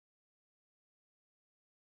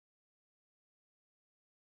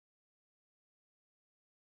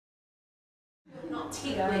not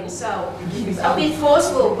tickling, so a bit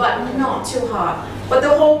forceful, but not too hard. But the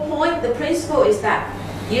whole point, the principle is that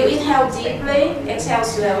you inhale deeply, exhale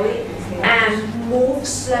slowly, and move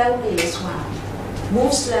slowly as well.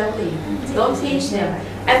 Move slowly, don't pinch them.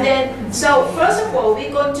 And then, so first of all,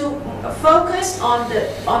 we're going to focus on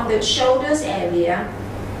the shoulders area.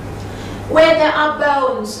 Where there are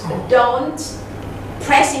bones, don't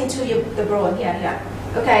press into the bone here.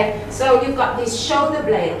 Okay, so you've got this shoulder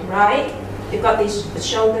blade, right? You've got this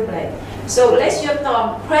shoulder blade. So let your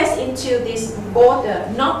thumb press into this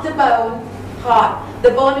border, not the bone hard.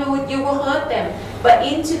 The bone you will hurt them, but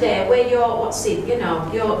into there where your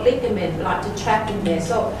your ligament like to trap in there.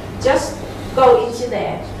 So just go into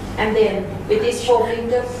there, and then with this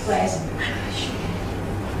forefinger press.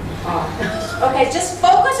 Okay, just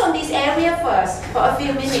focus on this area first for a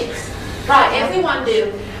few minutes. Right, everyone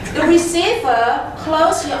do. The receiver,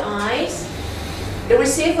 close your eyes. The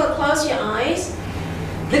receiver, close your eyes.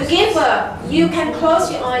 The giver, you can close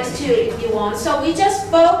your eyes too if you want. So we just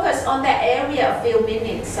focus on that area a few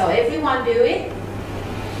minutes. So everyone do it.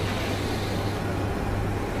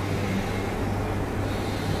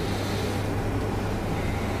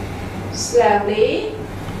 Slowly.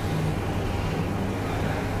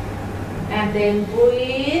 And then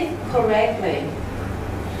breathe correctly.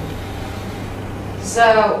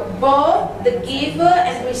 So both the giver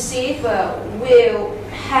and receiver will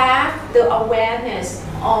have the awareness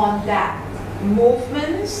on that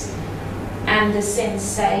movements and the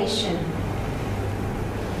sensation.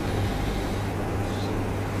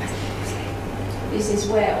 This is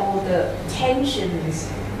where all the tensions,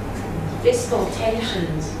 physical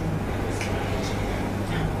tensions,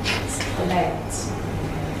 collect.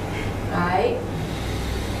 Right?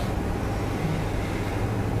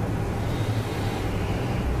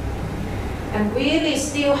 And really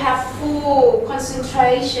still have full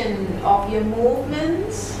concentration of your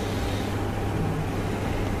movements,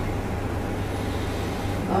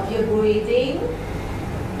 of your breathing,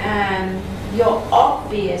 and your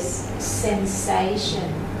obvious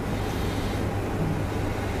sensation.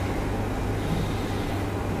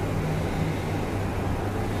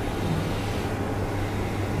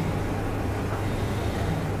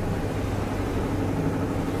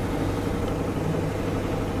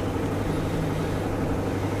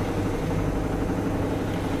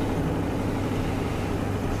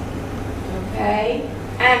 Okay,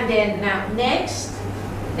 and then now next,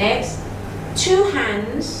 two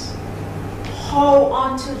hands hold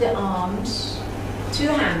onto the arms, two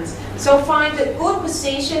hands. So find a good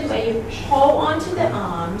position where you hold onto the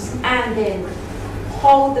arms and then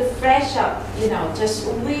hold the flesh up, just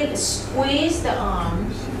really squeeze the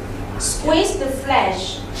arms, squeeze the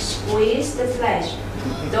flesh, squeeze the flesh.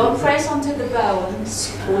 Don't press onto the bone,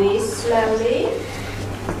 squeeze slowly.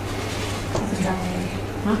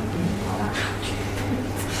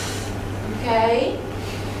 Okay,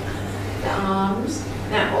 the arms.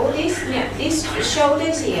 Now all these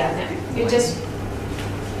shoulders here. Now you just,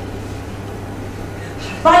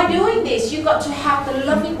 by doing this, you got to have the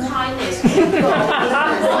loving kindness.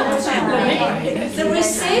 The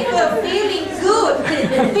receiver feeling good,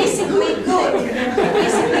 physically good.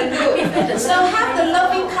 So have the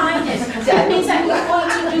loving kindness. That means that you're going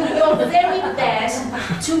to do your very best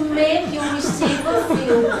to make your receiver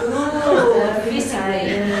feel good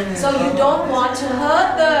physically. So you don't want to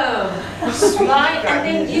hurt them, right? And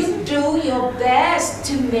then you do your best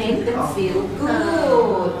to make them feel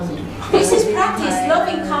good. This is practice,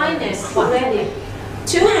 loving kindness already.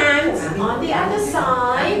 Two hands on the other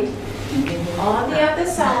side. On the other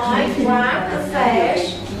side, grab the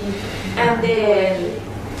flesh, and then.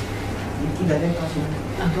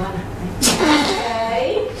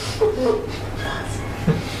 Okay.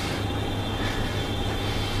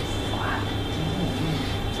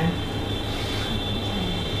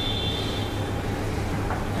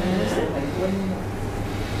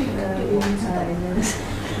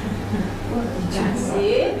 That's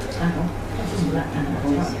it.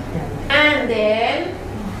 And then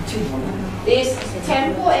this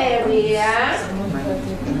temple area,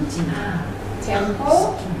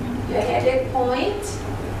 temple, your headache point.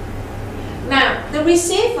 Now the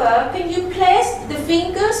receiver, can you place the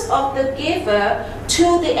fingers of the giver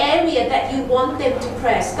to the area that you want them to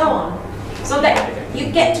press? Go on. So that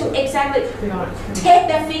you get to exactly take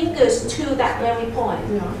their fingers to that very point.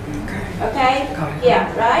 Okay?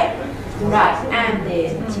 Yeah, right? Right. And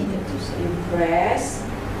then you press.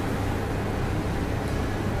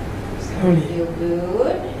 Feel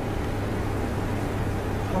good.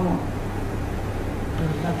 Come on.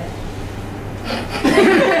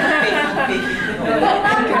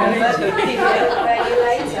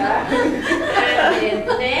 Later. then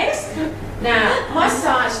next, now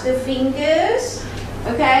massage the fingers,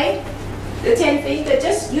 okay? The 10 fingers,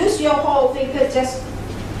 just use your whole finger, just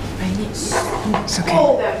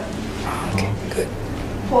hold them. Okay, good.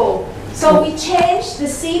 Hold. So we change the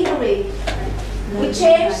scenery. We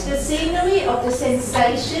change the scenery of the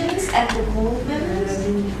sensations and the movements.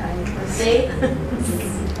 See?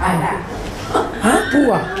 Like that. Huh?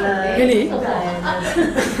 Pua? Really? The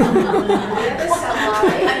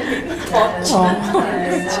other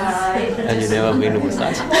side. And you never been to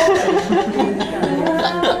massage.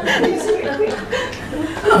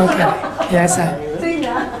 Okay. Yes, sir.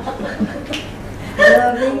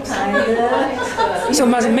 So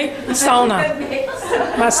must make sound now.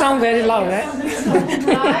 Must sound very loud, right?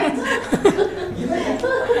 Right?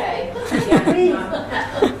 Okay. Yeah.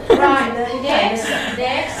 Right. Next.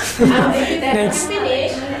 Next.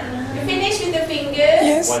 You finish with the fingers.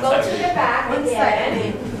 Yes. Go to the back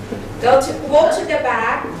again. Walk to the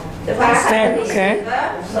back. The back. Okay.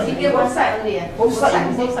 Finger one side only.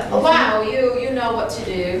 Wow, you know what to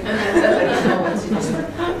do. You know what to do.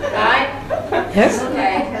 Right? Yes.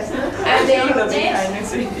 Okay. And then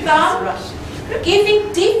next, thumb,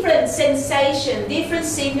 giving different sensation, different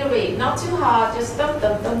scenery. Not too hard, just thumb.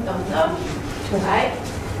 Right?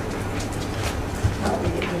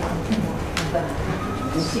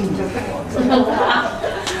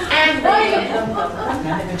 And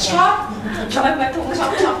then chop.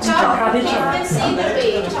 Different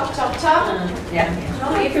scenery. Chop.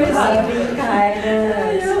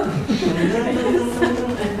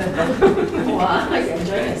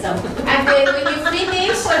 And then when you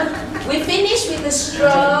finish, we finish with the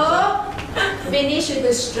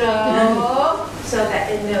straw. So that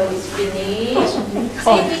they know it's finished.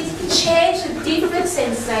 See, we change the different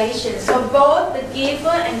sensations. So both the giver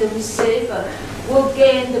and the receiver will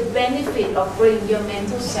gain the benefit of bringing your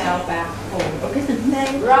mental self back home.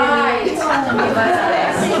 Right.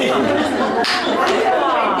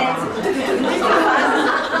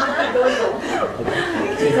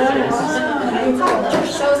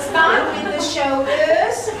 So start with the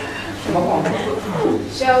shoulders.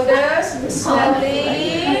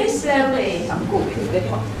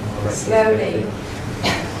 Slowly.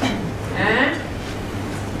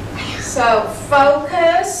 So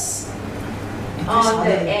focus on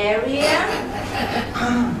the area.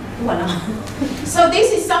 So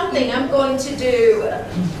this is something I'm going to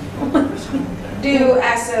do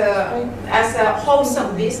as a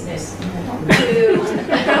wholesome business.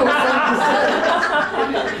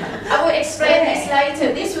 I will explain this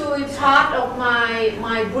later. This will be part of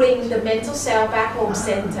my bring the mental self back home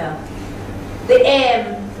center. The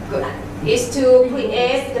aim is to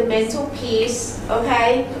create the mental peace,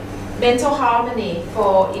 okay? Mental harmony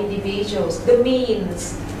for individuals. The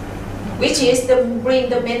means, which is to bring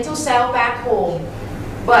the mental self back home.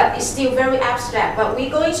 But it's still very abstract. But we're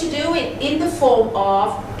going to do it in the form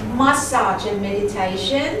of massage and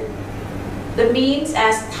meditation. The means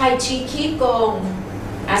as Tai Chi Qigong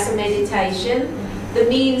as a meditation. The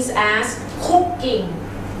means as cooking,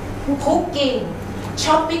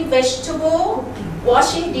 chopping vegetable,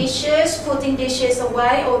 washing dishes, putting dishes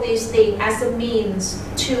away, all these things as a means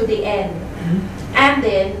to the end. And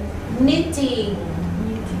then knitting.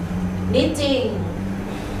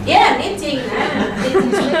 Yeah, knitting.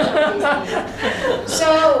 So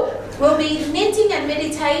we'll be knitting and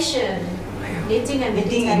meditation.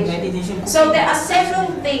 So there are several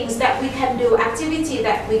things that we can do, activity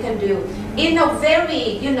that we can do in a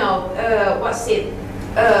very,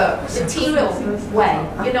 material way.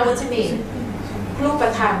 You know what I mean?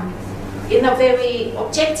 Rupatham, in a very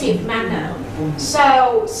objective manner.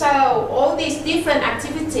 So all these different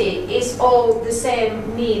activity is all the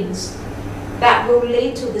same means that will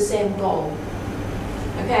lead to the same goal.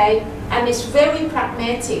 Okay? And it's very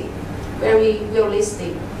pragmatic, very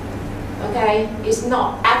realistic. Okay? It's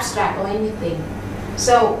not abstract or anything.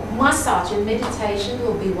 So massage and meditation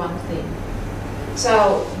will be one thing.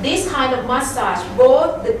 So this kind of massage,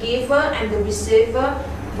 both the giver and the receiver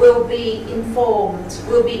will be informed,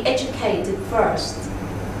 will be educated first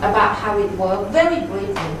about how it works, very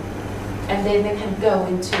briefly, and then they can go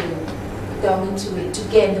into it to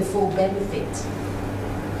gain the full benefit.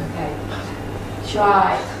 Okay.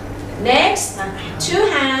 Right. Next, two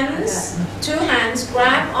hands,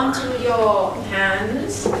 grab onto your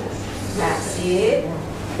hands. That's it.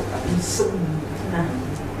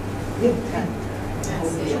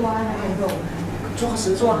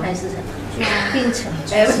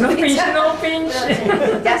 No pinch.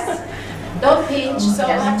 Just don't pinch, so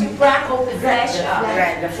you have to grab all the flesh up.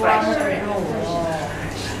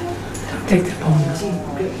 take the palm.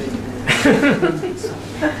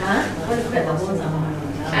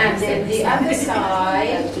 And then the other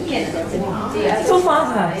side. The other So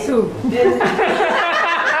fast, side. so.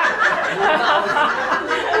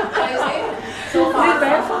 So It's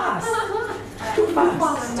very fast. fast. Too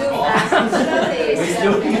fast. Too fast.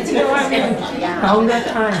 Slowly. All that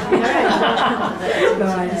time. No,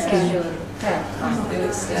 I'm just kidding.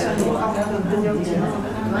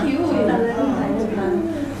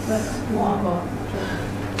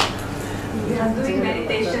 Doing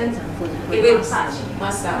meditation, It will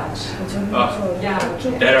massage.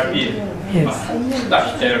 Therapy. Yes. Touch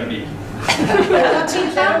therapy. Touching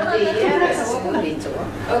therapy, yes.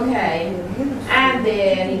 Okay. And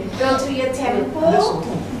then go to your temple. Your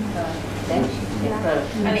temple.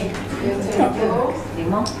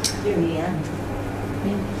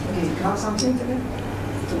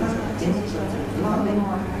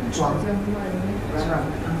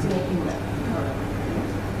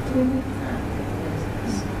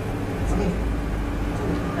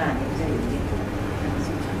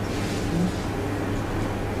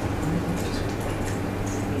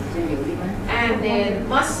 And then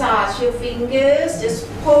massage your fingers, just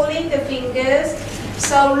pulling the fingers.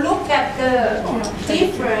 So look at the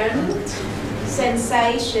different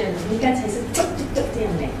sensation.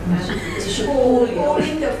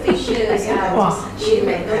 Pulling the fissures out. Wow.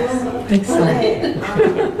 Excellent.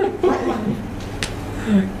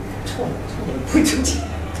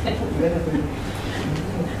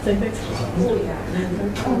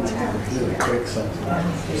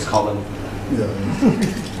 It's called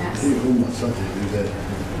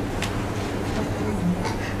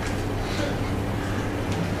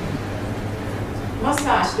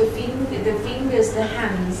Massage the fingers, the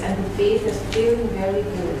hands, and the feet is feeling very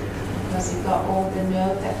good because it got all the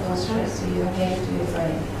nerve that goes straight to your head, to your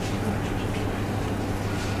brain.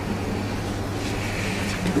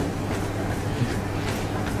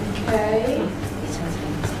 Okay.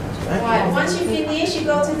 Right. Once you finish, you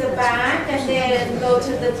go to the back and then go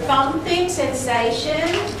to the thumping sensation.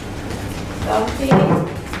 Thumping.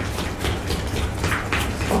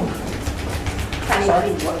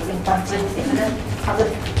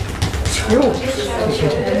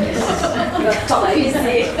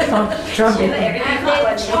 Chopping. And then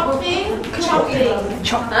chopping.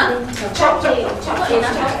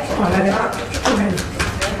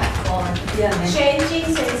 Changing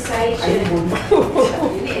sensation.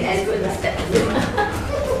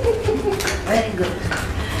 Very good.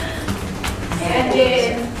 And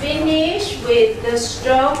then finish with the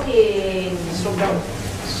stroking.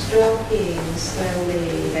 Stroking slowly.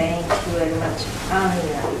 Thank you very much.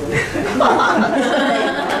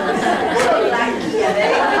 So lucky.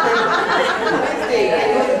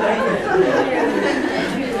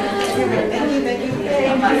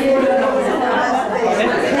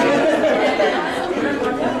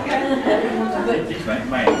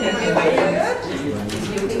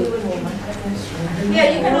 Yeah,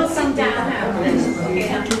 you can all sit down now. Okay.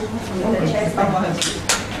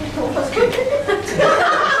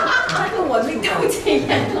 我没搞清，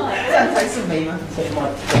这样才是美吗？ So you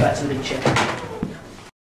might go back to the chair.